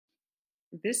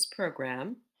This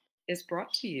program is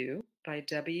brought to you by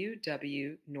W.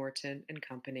 W. Norton and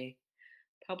Company,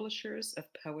 publishers of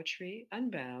Poetry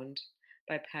Unbound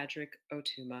by Padraig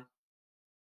Otuma.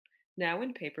 Now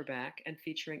in paperback and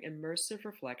featuring immersive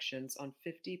reflections on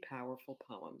 50 powerful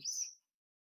poems.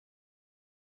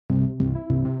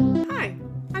 Hi,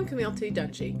 I'm Camille T.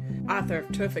 Dungy, author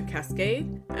of Terrific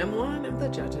Cascade and one of the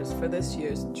judges for this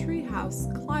year's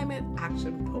Treehouse Climate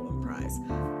Action Poem Prize,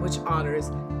 which honors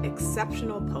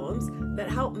exceptional poems that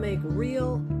help make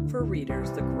real for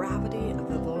readers the gravity of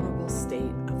the vulnerable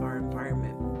state of our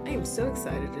environment. I am so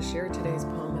excited to share today's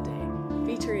poem a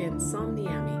day, featuring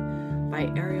Insomniami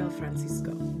by Ariel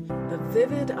Francisco. The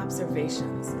vivid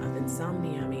observations of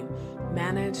Insomniami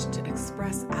manage to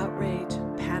express outrage,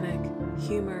 panic,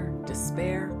 humor,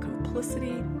 despair,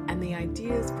 complicity, and the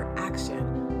ideas for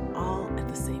action all at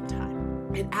the same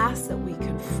time. It asks that we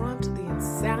confront the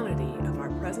insanity of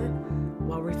our present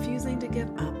while refusing to give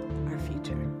up our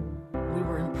future. We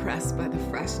were impressed by the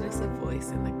freshness of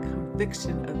voice and the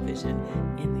conviction of vision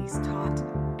in these taut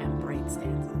and bright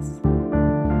stanzas.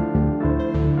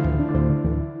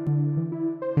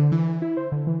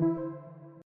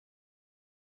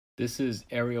 This is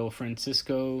Ariel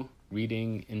Francisco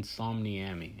reading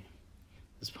Insomniami.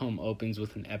 This poem opens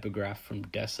with an epigraph from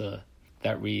Dessa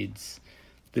that reads,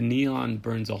 "The neon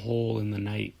burns a hole in the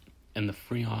night, and the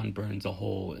freon burns a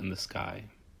hole in the sky."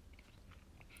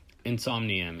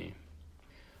 Insomniami.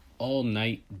 All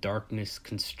night darkness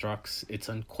constructs its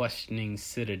unquestioning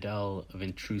citadel of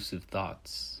intrusive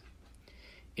thoughts.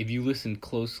 If you listen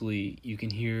closely, you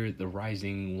can hear the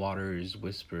rising waters'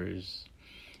 whispers.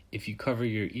 If you cover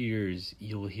your ears,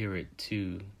 you'll hear it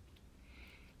too.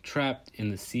 Trapped in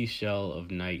the seashell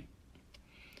of night,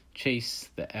 chase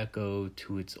the echo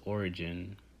to its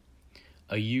origin.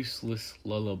 A useless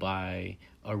lullaby,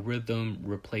 a rhythm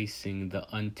replacing the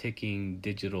unticking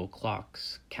digital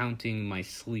clocks, counting my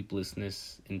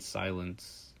sleeplessness in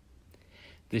silence.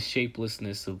 The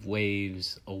shapelessness of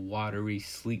waves, a watery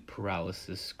sleep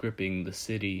paralysis gripping the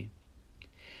city.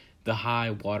 The high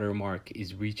watermark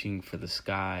is reaching for the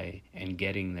sky and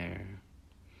getting there.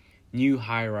 New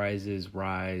high-rises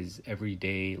rise every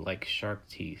day like shark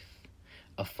teeth.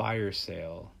 A fire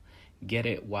sale. Get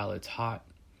it while it's hot.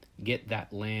 Get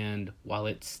that land while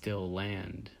it's still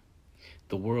land.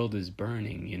 The world is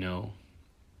burning, you know.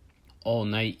 All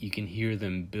night you can hear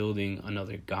them building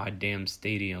another goddamn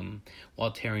stadium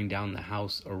while tearing down the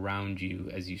house around you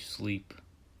as you sleep.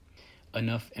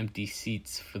 Enough empty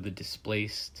seats for the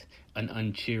displaced, an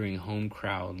uncheering home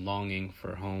crowd longing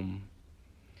for home.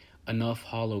 Enough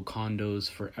hollow condos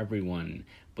for everyone,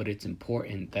 but it's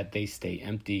important that they stay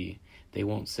empty. They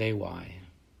won't say why.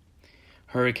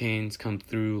 Hurricanes come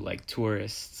through like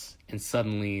tourists, and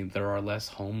suddenly there are less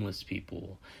homeless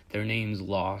people, their names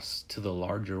lost to the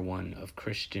larger one of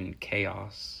Christian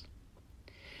chaos.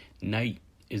 Night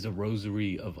is a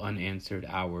rosary of unanswered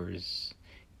hours.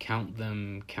 Count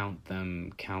them, count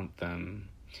them, count them.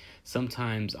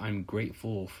 Sometimes I'm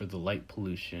grateful for the light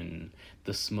pollution.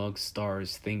 The smug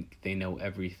stars think they know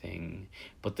everything,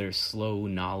 but their slow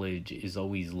knowledge is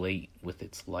always late with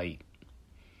its light.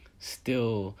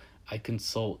 Still, I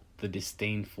consult the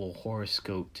disdainful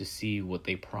horoscope to see what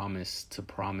they promise to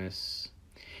promise.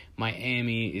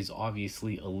 Miami is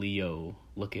obviously a Leo,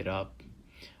 look it up.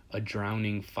 A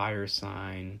drowning fire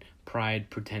sign, pride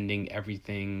pretending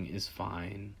everything is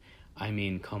fine. I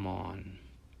mean, come on.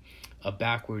 A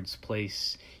backwards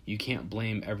place, you can't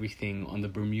blame everything on the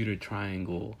Bermuda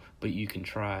Triangle, but you can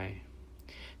try.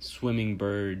 Swimming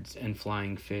birds and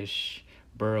flying fish,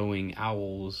 burrowing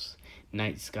owls,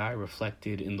 night sky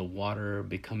reflected in the water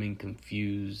becoming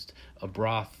confused, a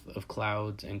broth of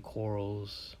clouds and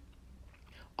corals.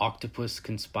 Octopus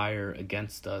conspire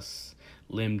against us,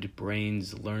 limbed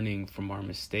brains learning from our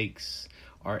mistakes.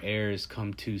 Our heirs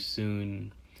come too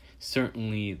soon.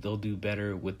 Certainly they'll do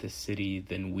better with this city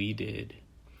than we did.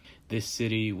 This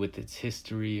city with its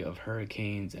history of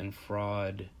hurricanes and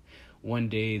fraud. One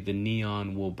day the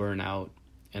neon will burn out,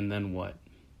 and then what?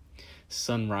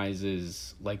 Sun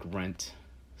rises like rent.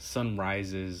 Sun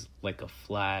rises like a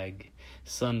flag.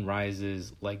 Sun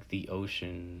rises like the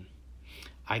ocean.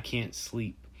 I can't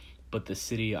sleep, but the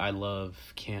city I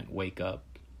love can't wake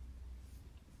up.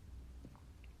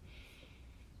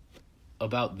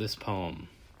 About this poem.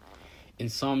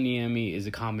 Insomniami is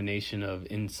a combination of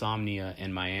insomnia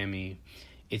and Miami.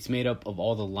 It's made up of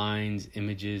all the lines,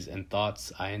 images, and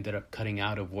thoughts I ended up cutting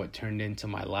out of what turned into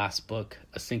my last book,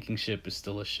 A Sinking Ship is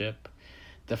Still a Ship.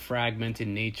 The fragmented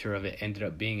nature of it ended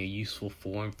up being a useful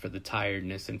form for the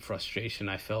tiredness and frustration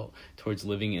I felt towards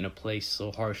living in a place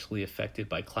so harshly affected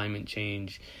by climate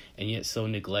change and yet so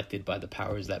neglected by the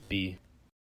powers that be.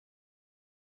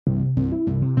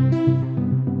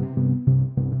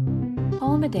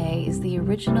 Poem a Day is the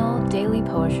original daily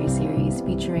poetry series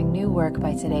featuring new work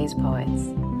by today's poets.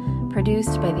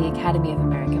 Produced by the Academy of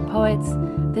American Poets,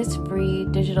 this free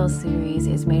digital series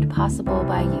is made possible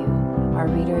by you, our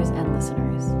readers and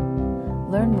listeners.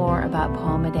 Learn more about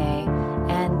Poem a Day,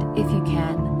 and if you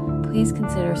can, please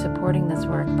consider supporting this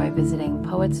work by visiting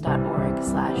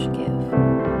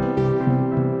poets.org/give.